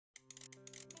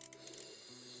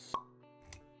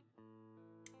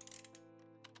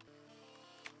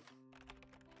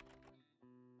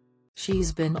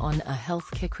She's been on a health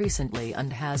kick recently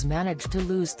and has managed to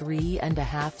lose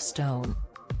 3.5 stone.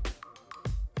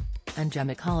 And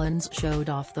Gemma Collins showed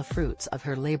off the fruits of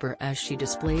her labor as she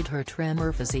displayed her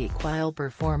trimmer physique while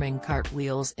performing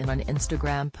cartwheels in an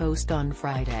Instagram post on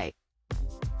Friday.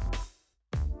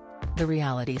 The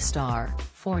reality star,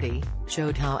 40,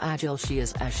 showed how agile she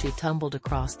is as she tumbled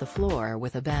across the floor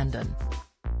with abandon.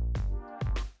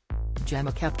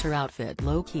 Gemma kept her outfit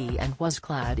low-key and was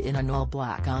clad in an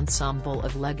all-black ensemble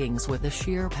of leggings with a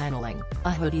sheer paneling,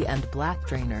 a hoodie and black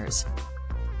trainers.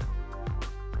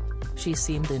 She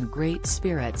seemed in great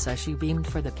spirits as she beamed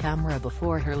for the camera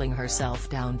before hurling herself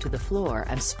down to the floor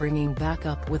and springing back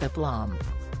up with aplomb.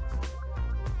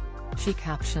 She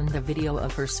captioned the video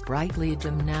of her sprightly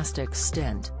gymnastics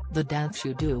stint, "The dance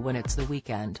you do when it's the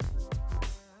weekend.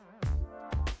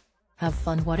 Have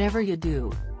fun whatever you do."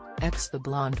 The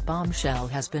blonde bombshell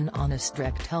has been on a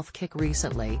strict health kick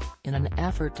recently, in an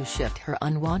effort to shift her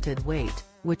unwanted weight,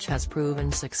 which has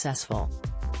proven successful.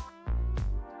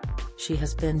 She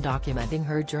has been documenting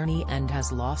her journey and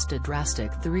has lost a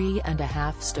drastic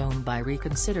 3.5 stone by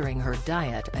reconsidering her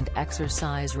diet and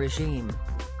exercise regime.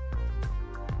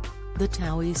 The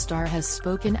TOWIE star has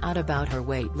spoken out about her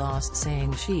weight loss,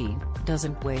 saying she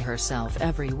doesn't weigh herself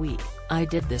every week. "I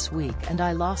did this week and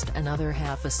I lost another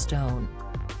half a stone.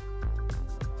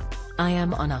 I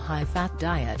am on a high-fat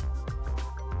diet.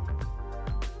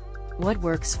 What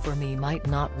works for me might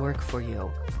not work for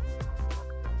you.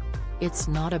 It's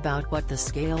not about what the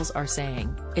scales are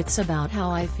saying, it's about how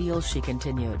I feel," she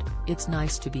continued. "It's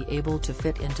nice to be able to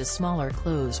fit into smaller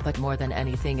clothes, but more than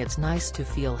anything it's nice to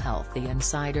feel healthy."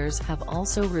 Insiders have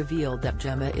also revealed that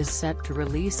Gemma is set to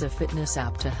release a fitness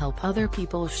app to help other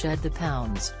people shed the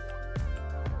pounds.